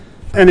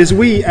And as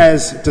we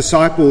as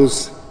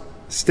disciples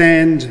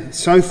stand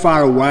so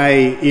far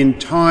away in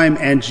time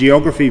and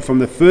geography from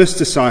the first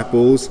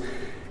disciples,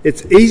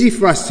 it's easy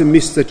for us to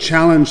miss the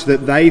challenge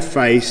that they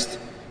faced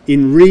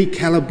in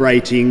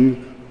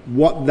recalibrating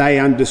what they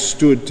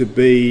understood to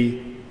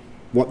be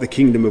what the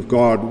kingdom of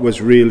God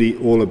was really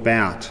all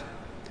about.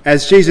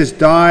 As Jesus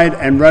died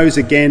and rose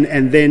again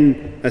and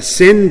then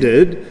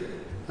ascended,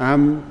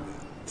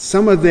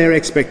 some of their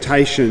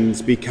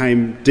expectations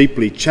became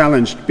deeply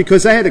challenged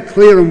because they had a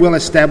clear and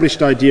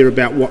well-established idea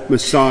about what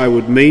Messiah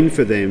would mean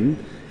for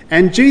them,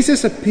 and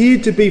Jesus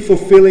appeared to be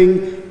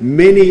fulfilling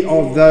many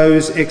of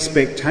those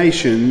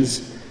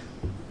expectations,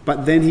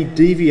 but then he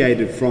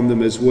deviated from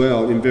them as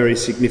well in very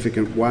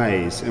significant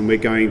ways, and we're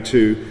going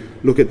to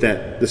look at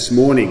that this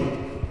morning.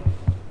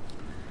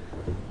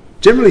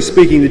 Generally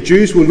speaking, the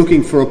Jews were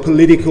looking for a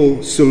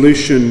political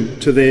solution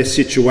to their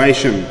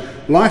situation.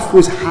 Life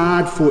was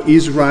hard for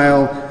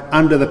Israel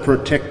under the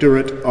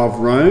protectorate of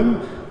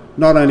Rome.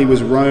 Not only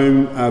was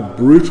Rome a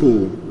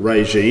brutal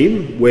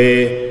regime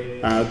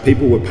where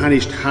people were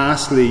punished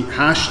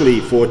harshly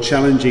for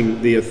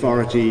challenging the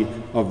authority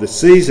of the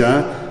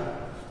Caesar,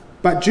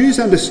 but Jews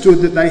understood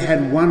that they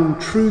had one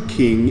true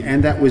king,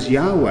 and that was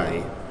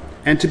Yahweh.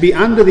 And to be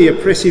under the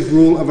oppressive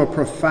rule of a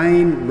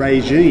profane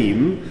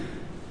regime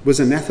was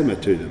anathema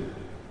to them.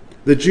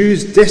 The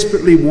Jews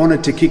desperately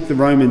wanted to kick the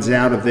Romans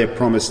out of their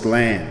promised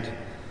land.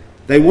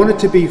 They wanted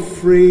to be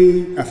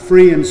a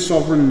free and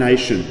sovereign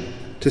nation,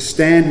 to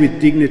stand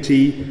with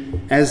dignity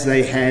as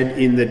they had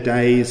in the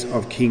days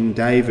of King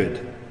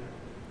David.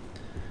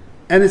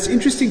 And it's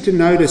interesting to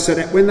notice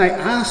that when they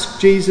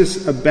asked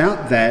Jesus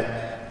about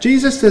that,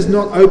 Jesus does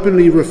not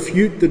openly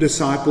refute the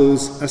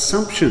disciples'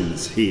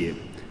 assumptions here.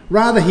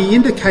 Rather, he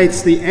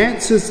indicates the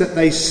answers that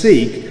they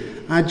seek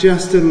are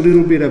just a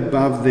little bit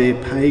above their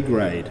pay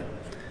grade.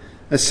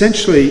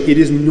 Essentially, it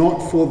is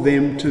not for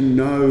them to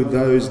know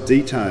those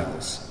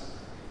details.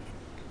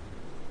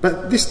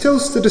 But this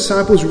tells the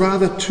disciples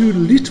rather too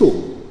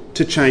little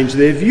to change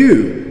their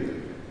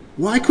view.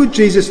 Why could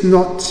Jesus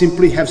not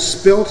simply have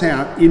spelt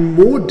out in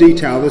more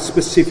detail the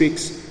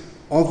specifics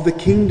of the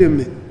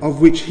kingdom of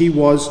which he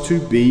was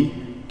to be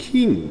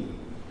king?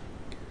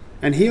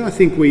 And here I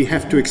think we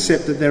have to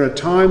accept that there are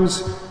times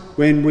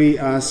when we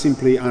are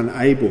simply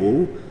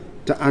unable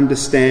to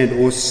understand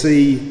or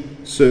see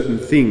certain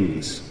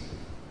things.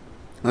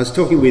 I was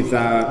talking with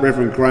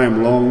Reverend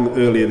Graham Long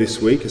earlier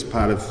this week as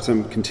part of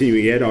some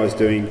continuing ed I was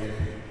doing,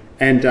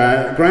 and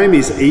Graham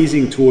is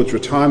easing towards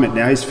retirement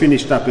now. He's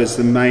finished up as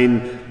the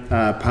main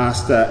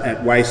pastor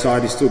at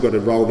Wayside. He's still got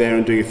a role there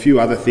and doing a few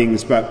other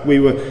things, but we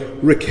were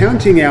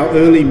recounting our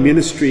early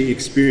ministry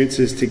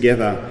experiences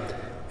together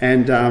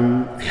and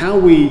how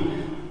we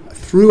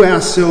threw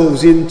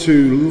ourselves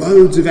into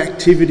loads of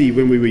activity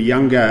when we were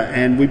younger,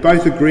 and we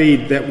both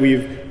agreed that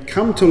we've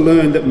come to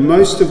learn that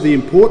most of the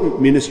important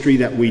ministry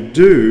that we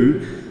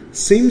do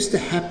seems to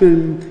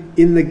happen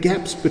in the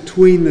gaps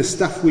between the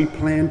stuff we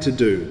plan to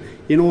do,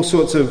 in all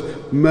sorts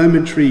of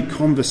momentary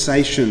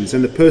conversations,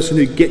 and the person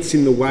who gets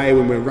in the way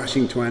when we're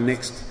rushing to our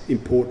next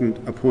important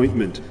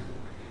appointment.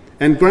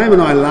 And Graham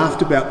and I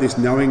laughed about this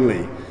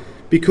knowingly,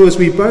 because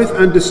we both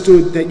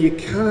understood that you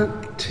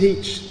can't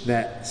teach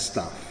that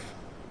stuff.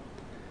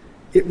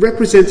 It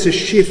represents a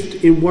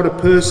shift in what a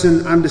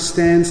person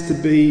understands to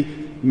be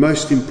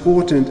most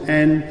important,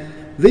 and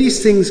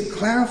these things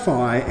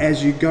clarify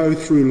as you go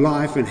through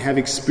life and have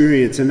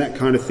experience and that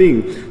kind of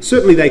thing.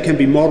 Certainly they can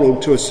be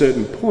modelled to a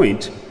certain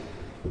point,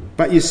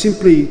 but you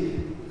simply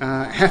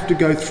have to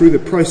go through the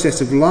process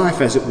of life,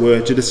 as it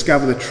were, to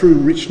discover the true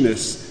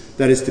richness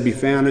that is to be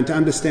found and to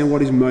understand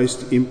what is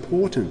most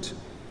important.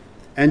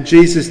 And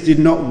Jesus did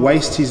not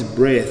waste his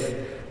breath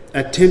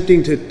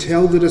attempting to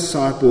tell the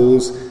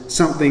disciples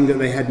something that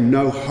they had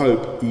no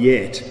hope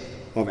yet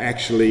of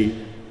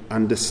actually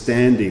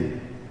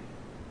understanding.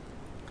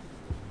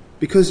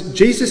 Because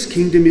Jesus'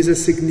 kingdom is a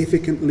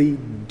significantly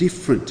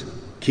different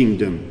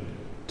kingdom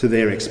to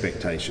their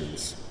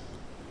expectations.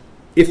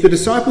 If the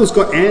disciples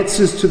got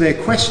answers to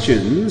their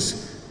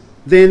questions,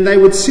 then they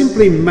would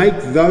simply make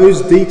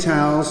those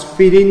details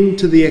fit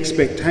into the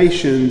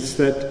expectations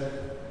that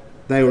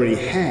they already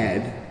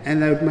had,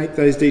 and they would make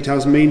those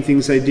details mean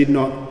things they did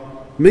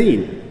not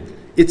mean.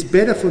 It's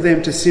better for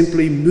them to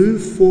simply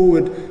move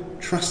forward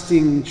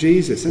trusting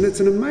Jesus. And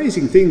it's an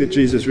amazing thing that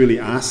Jesus really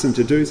asks them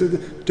to do. So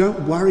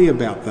don't worry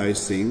about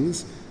those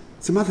things.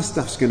 Some other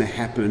stuff's going to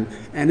happen,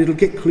 and it'll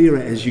get clearer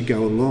as you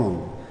go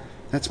along.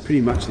 That's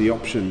pretty much the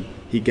option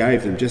he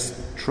gave them. Just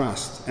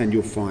trust and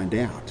you'll find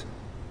out.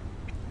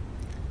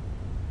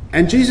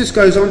 And Jesus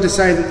goes on to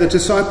say that the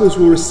disciples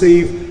will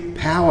receive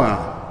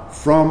power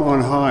from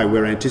on high.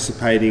 We're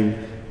anticipating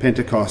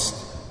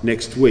Pentecost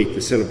next week,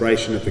 the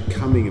celebration of the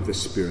coming of the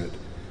Spirit.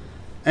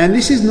 And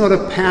this is not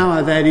a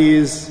power that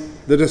is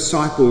the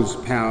disciples'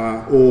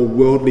 power or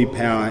worldly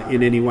power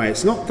in any way.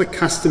 It's not the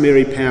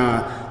customary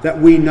power that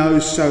we know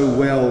so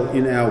well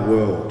in our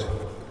world.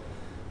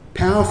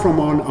 Power from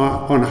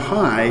on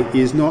high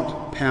is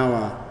not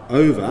power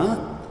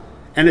over,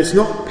 and it's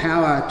not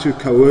power to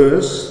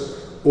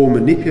coerce or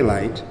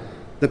manipulate,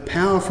 The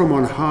power from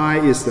on high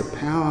is the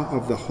power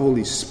of the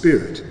Holy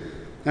Spirit.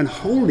 And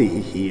holy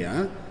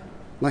here,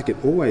 like it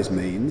always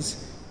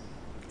means,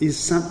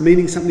 is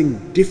meaning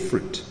something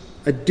different,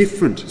 a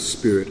different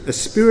spirit, a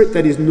spirit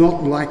that is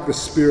not like the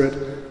spirit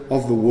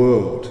of the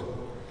world.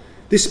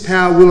 This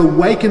power will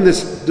awaken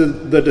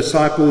the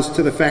disciples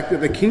to the fact that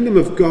the kingdom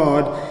of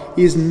God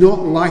is not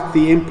like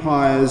the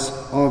empires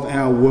of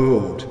our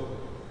world.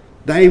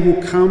 They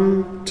will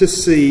come to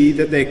see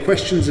that their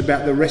questions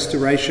about the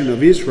restoration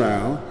of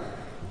Israel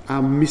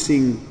are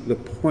missing the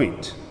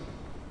point.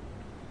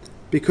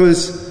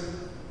 Because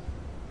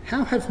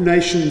how have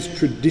nations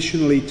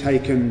traditionally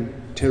taken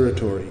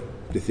territory,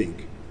 do you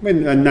think?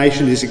 When a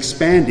nation is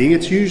expanding,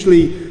 it's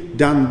usually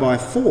done by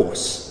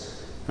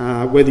force.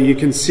 Whether you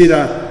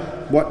consider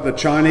what the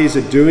Chinese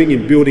are doing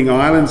in building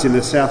islands in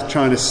the South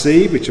China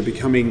Sea, which are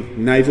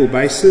becoming naval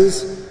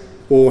bases,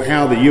 or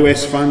how the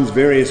US funds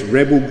various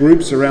rebel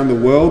groups around the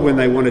world when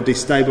they want to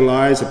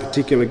destabilise a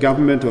particular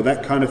government or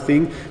that kind of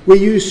thing. We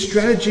use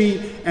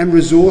strategy and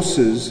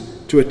resources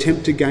to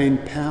attempt to gain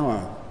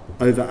power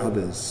over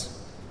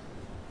others.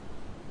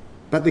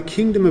 But the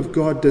kingdom of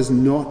God does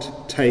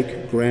not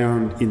take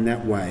ground in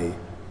that way.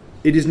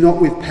 It is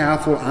not with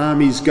powerful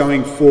armies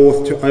going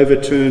forth to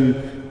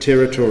overturn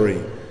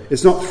territory.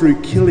 It's not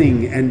through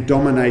killing and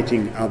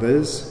dominating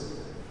others.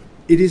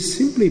 It is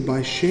simply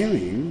by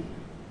sharing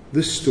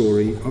the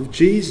story of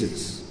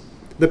Jesus.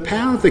 The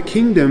power of the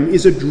kingdom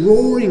is a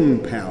drawing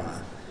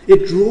power.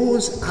 It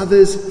draws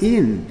others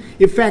in.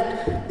 In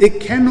fact, it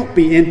cannot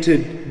be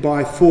entered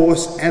by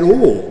force at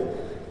all,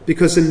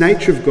 because the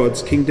nature of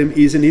God's kingdom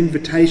is an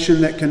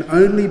invitation that can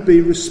only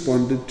be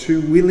responded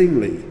to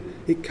willingly.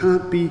 It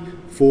can't be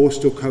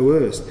forced or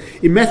coerced.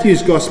 In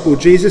Matthew's Gospel,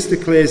 Jesus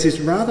declares this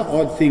rather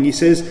odd thing. He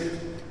says,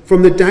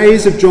 "From the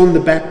days of John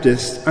the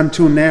Baptist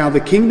until now, the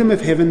kingdom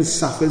of heaven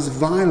suffers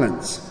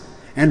violence,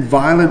 and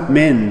violent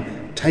men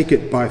take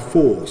it by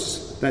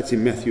force." That's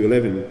in Matthew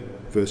 11,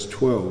 verse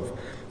 12.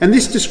 And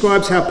this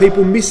describes how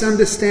people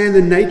misunderstand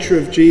the nature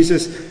of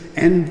Jesus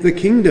and the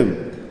kingdom.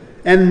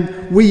 And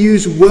we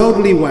use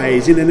worldly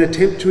ways in an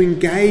attempt to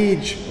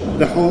engage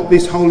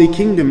this holy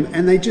kingdom,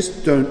 and they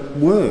just don't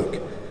work.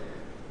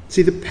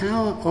 See, the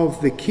power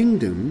of the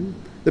kingdom,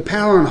 the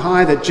power on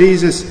high that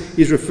Jesus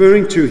is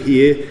referring to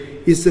here,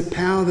 is the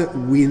power that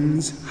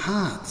wins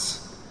hearts.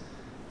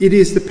 It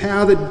is the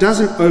power that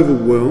doesn't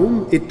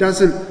overwhelm, it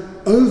doesn't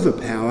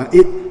overpower,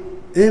 it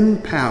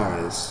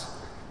empowers.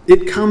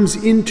 It comes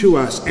into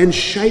us and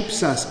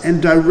shapes us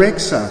and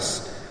directs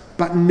us,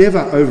 but never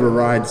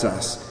overrides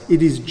us.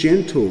 It is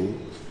gentle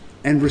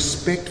and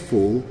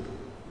respectful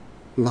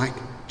like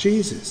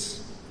Jesus.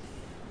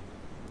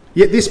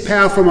 Yet this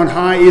power from on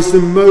high is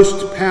the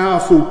most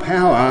powerful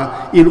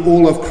power in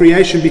all of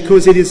creation,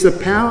 because it is the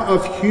power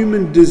of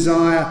human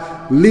desire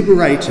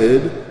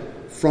liberated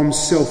from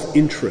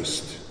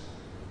self-interest.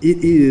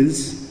 It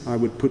is, I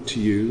would put to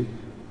you,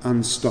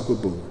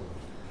 unstoppable.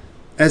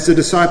 As the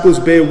disciples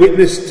bear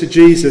witness to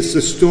Jesus,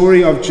 the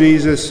story of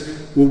Jesus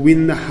will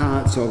win the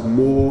hearts of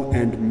more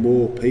and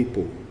more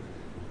people,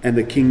 and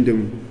the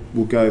kingdom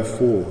will go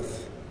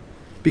forth.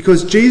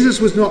 Because Jesus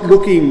was not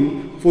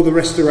looking for the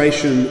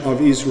restoration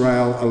of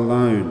Israel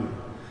alone.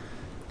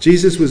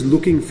 Jesus was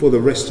looking for the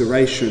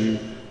restoration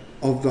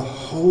of the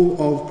whole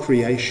of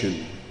creation.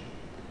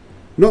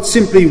 Not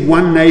simply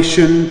one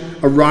nation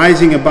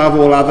arising above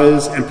all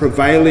others and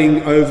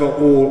prevailing over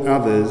all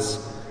others,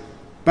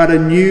 but a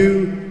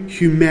new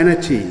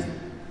humanity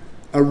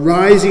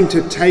arising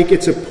to take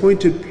its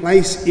appointed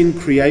place in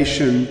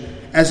creation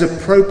as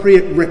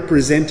appropriate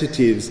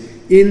representatives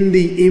in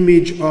the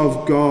image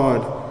of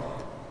God,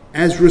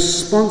 as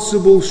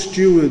responsible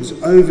stewards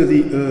over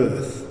the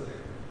earth,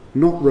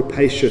 not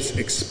rapacious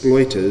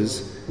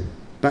exploiters,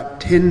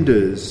 but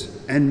tenders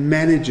and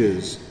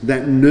managers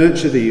that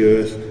nurture the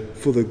earth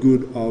for the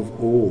good of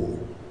all.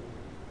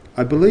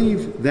 I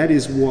believe that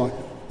is what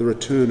the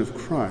return of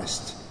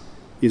Christ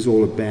is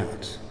all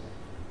about.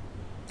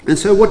 And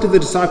so what did the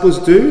disciples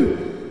do?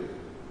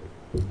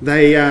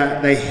 They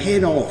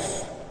head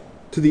off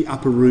to the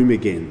upper room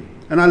again.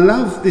 And I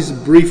love this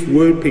brief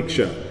word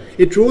picture.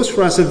 It draws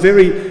for us a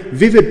very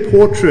vivid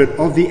portrait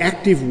of the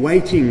active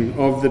waiting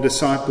of the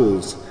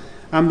disciples.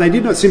 They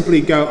did not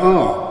simply go,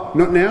 "Oh,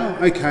 not now?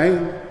 Okay,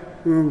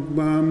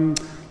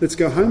 let's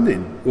go home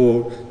then."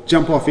 Or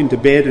jump off into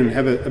bed and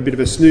have a bit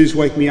of a snooze,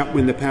 wake me up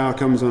when the power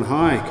comes on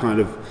high kind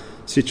of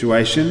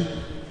situation.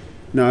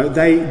 No,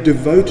 they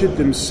devoted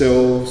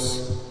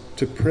themselves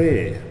to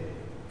prayer.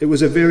 It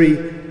was a very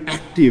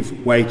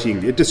active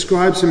waiting. It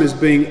describes them as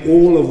being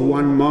all of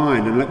one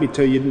mind. And let me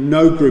tell you,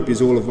 no group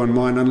is all of one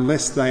mind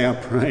unless they are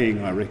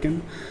praying, I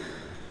reckon.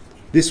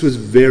 This was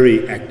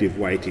very active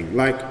waiting,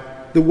 like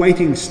the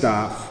waiting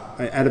staff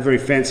at a very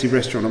fancy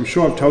restaurant. I'm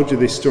sure I've told you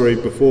this story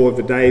before, of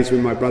the days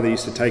when my brother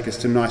used to take us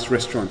to nice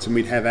restaurants and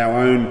we'd have our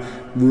own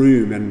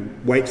room and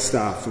wait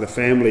staff for the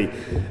family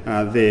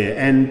there.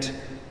 And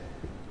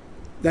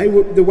The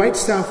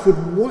waitstaff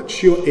would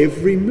watch your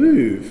every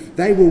move.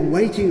 They were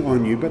waiting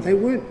on you, but they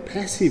weren't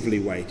passively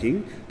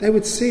waiting. They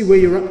would see where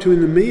you're up to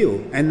in the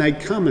meal, and they'd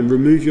come and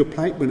remove your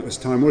plate when it was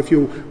time. Or if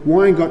your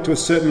wine got to a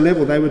certain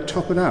level, they would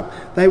top it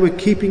up. They were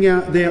keeping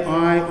their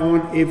eye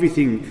on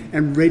everything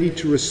and ready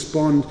to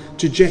respond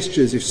to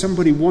gestures. If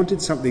somebody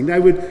wanted something, they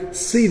would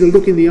see the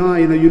look in the eye.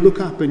 You look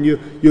up and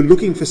you're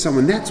looking for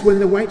someone. That's when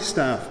the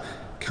waitstaff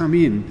come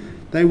in.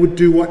 They would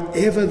do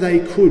whatever they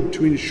could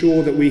to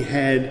ensure that we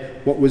had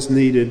what was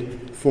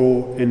needed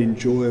for an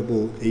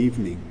enjoyable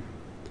evening.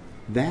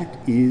 That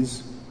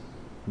is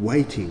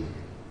waiting.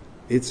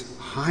 It's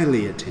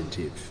highly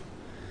attentive.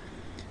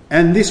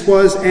 And this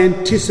was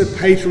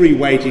anticipatory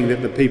waiting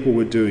that the people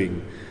were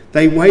doing.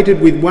 They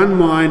waited with one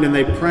mind and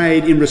they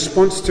prayed in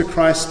response to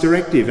Christ's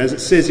directive, as it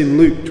says in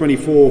Luke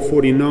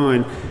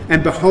 24:49.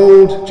 And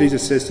behold,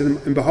 Jesus says to them,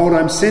 and behold,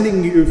 I'm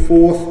sending you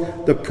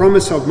forth the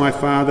promise of my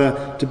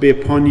Father to be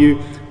upon you,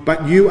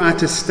 but you are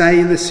to stay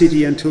in the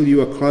city until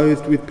you are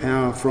clothed with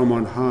power from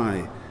on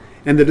high.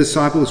 And the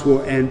disciples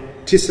were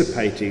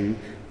anticipating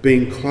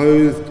being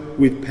clothed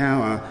with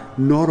power,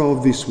 not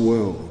of this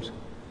world,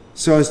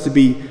 so as to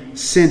be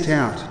sent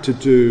out to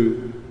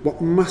do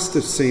what must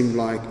have seemed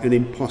like an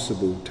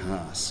impossible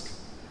task.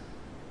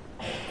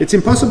 It's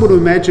impossible to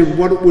imagine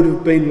what it would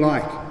have been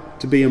like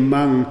to be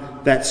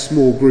among that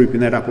small group in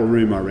that upper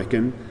room, I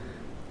reckon.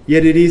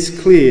 Yet it is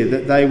clear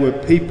that they were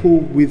people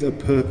with a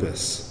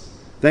purpose.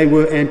 They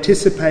were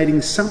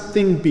anticipating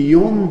something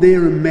beyond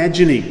their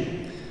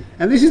imagining.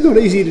 And this is not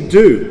easy to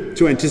do,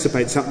 to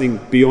anticipate something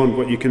beyond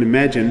what you can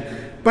imagine,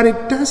 but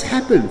it does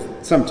happen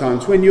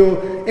sometimes when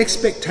your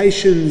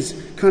expectations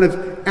kind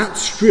of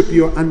outstrip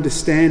your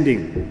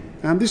understanding.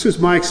 This was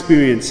my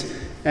experience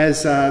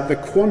as the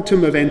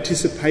quantum of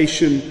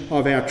anticipation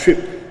of our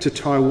trip to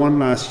Taiwan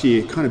last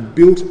year kind of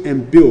built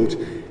and built.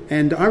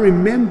 And I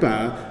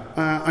remember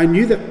I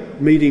knew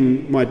that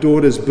meeting my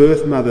daughter's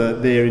birth mother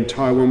there in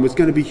Taiwan was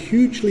going to be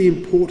hugely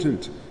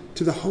important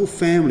to the whole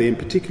family and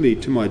particularly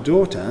to my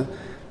daughter,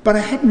 but I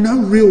had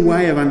no real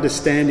way of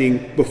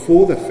understanding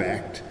before the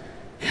fact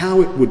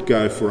how it would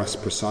go for us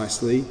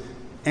precisely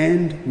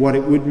and what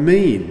it would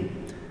mean.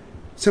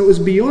 So it was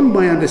beyond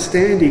my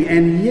understanding,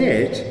 and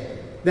yet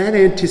that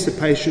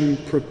anticipation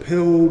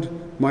propelled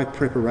my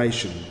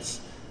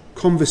preparations,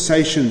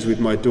 conversations with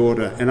my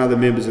daughter and other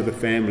members of the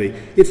family.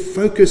 It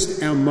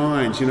focused our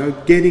minds,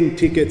 getting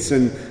tickets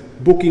and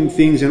booking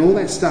things and all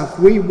that stuff.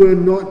 We were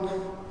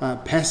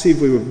not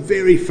passive, we were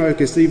very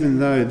focused, even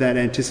though that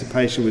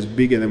anticipation was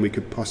bigger than we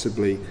could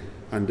possibly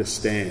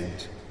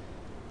understand.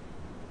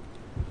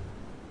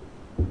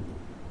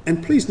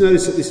 And please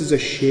notice that this is a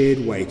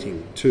shared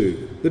waiting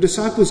too. The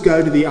disciples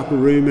go to the upper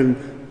room and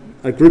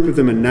a group of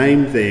them are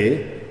named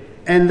there,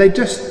 and they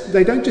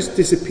don't just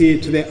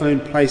disappear to their own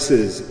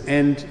places.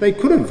 And they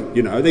could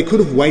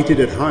have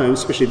waited at home,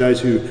 especially those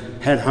who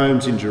had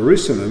homes in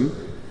Jerusalem.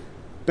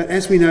 But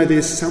as we know,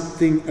 there's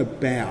something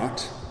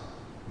about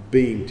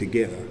being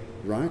together,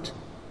 right?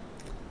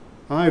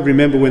 I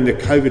remember when the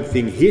COVID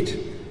thing hit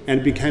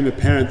and it became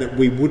apparent that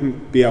we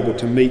wouldn't be able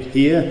to meet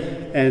here.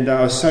 And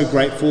I was so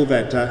grateful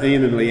that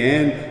Ian and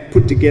Leanne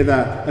put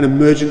together an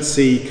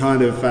emergency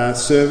kind of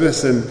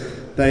service, and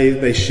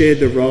they shared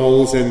the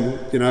roles, and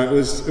it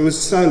was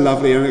so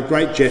lovely and a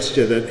great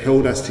gesture that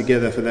held us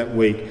together for that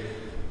week.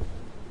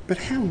 But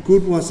how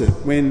good was it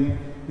when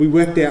we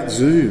worked out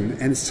Zoom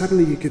and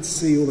suddenly you could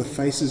see all the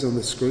faces on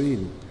the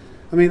screen?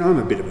 I mean, I'm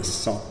a bit of a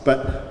sot,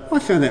 but I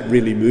found that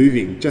really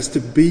moving, just to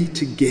be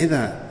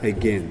together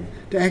again,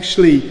 to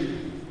actually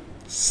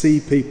see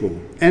people.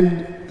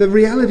 And the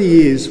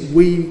reality is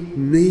we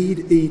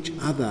need each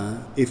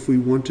other if we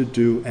want to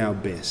do our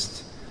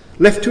best.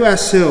 Left to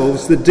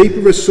ourselves, the deeper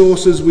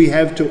resources we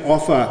have to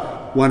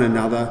offer one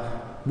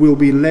another will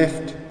be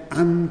left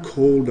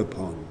uncalled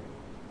upon.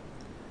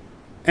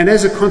 And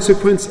as a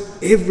consequence,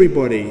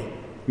 everybody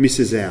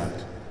misses out.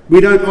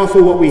 We don't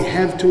offer what we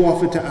have to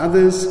offer to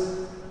others,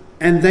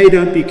 and they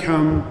don't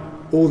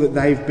become all that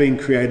they've been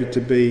created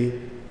to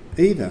be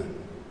either.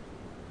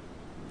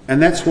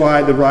 And that's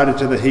why the writer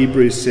to the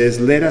Hebrews says,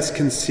 let us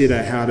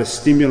consider how to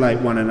stimulate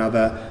one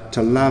another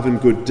to love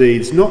and good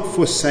deeds, not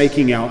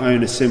forsaking our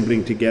own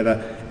assembling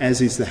together,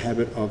 as is the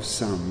habit of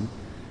some,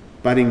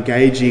 but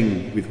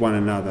engaging with one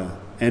another,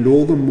 and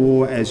all the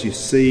more as you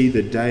see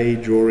the day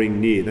drawing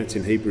near. That's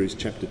in Hebrews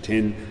chapter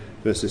 10,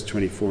 verses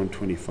 24 and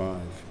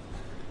 25.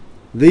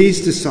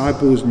 These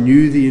disciples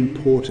knew the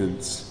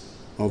importance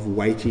of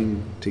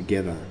waiting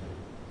together.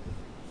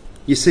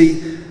 You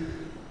see,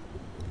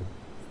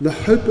 the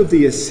hope of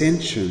the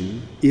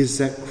ascension is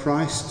that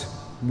Christ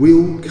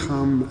will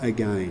come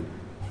again.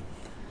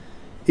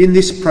 In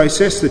this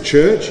process, the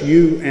church,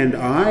 you and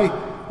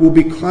I, will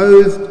be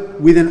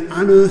clothed with an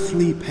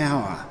unearthly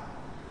power,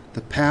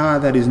 the power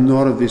that is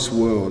not of this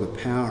world,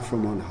 a power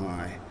from on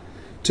high,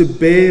 to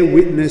bear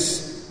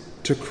witness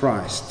to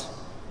Christ,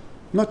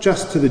 not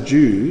just to the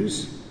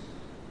Jews,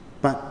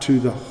 but to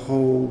the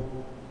whole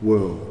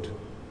world.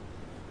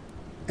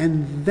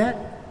 And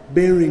that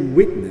bearing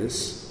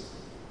witness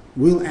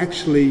will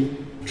actually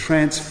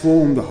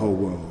transform the whole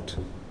world.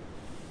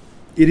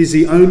 It is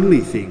the only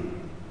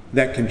thing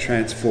that can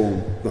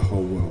transform the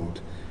whole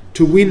world.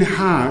 To win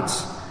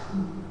hearts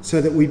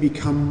so that we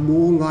become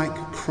more like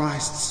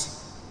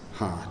Christ's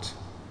heart.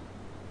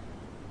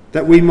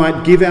 That we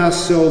might give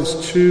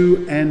ourselves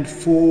to and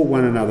for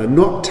one another,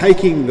 not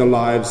taking the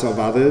lives of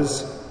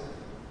others,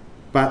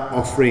 but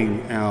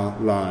offering our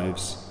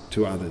lives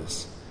to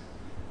others.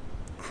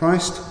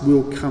 Christ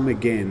will come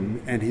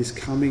again, and his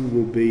coming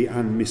will be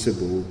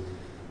unmissable,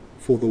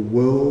 for the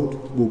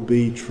world will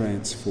be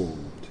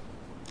transformed.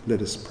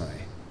 Let us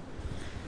pray.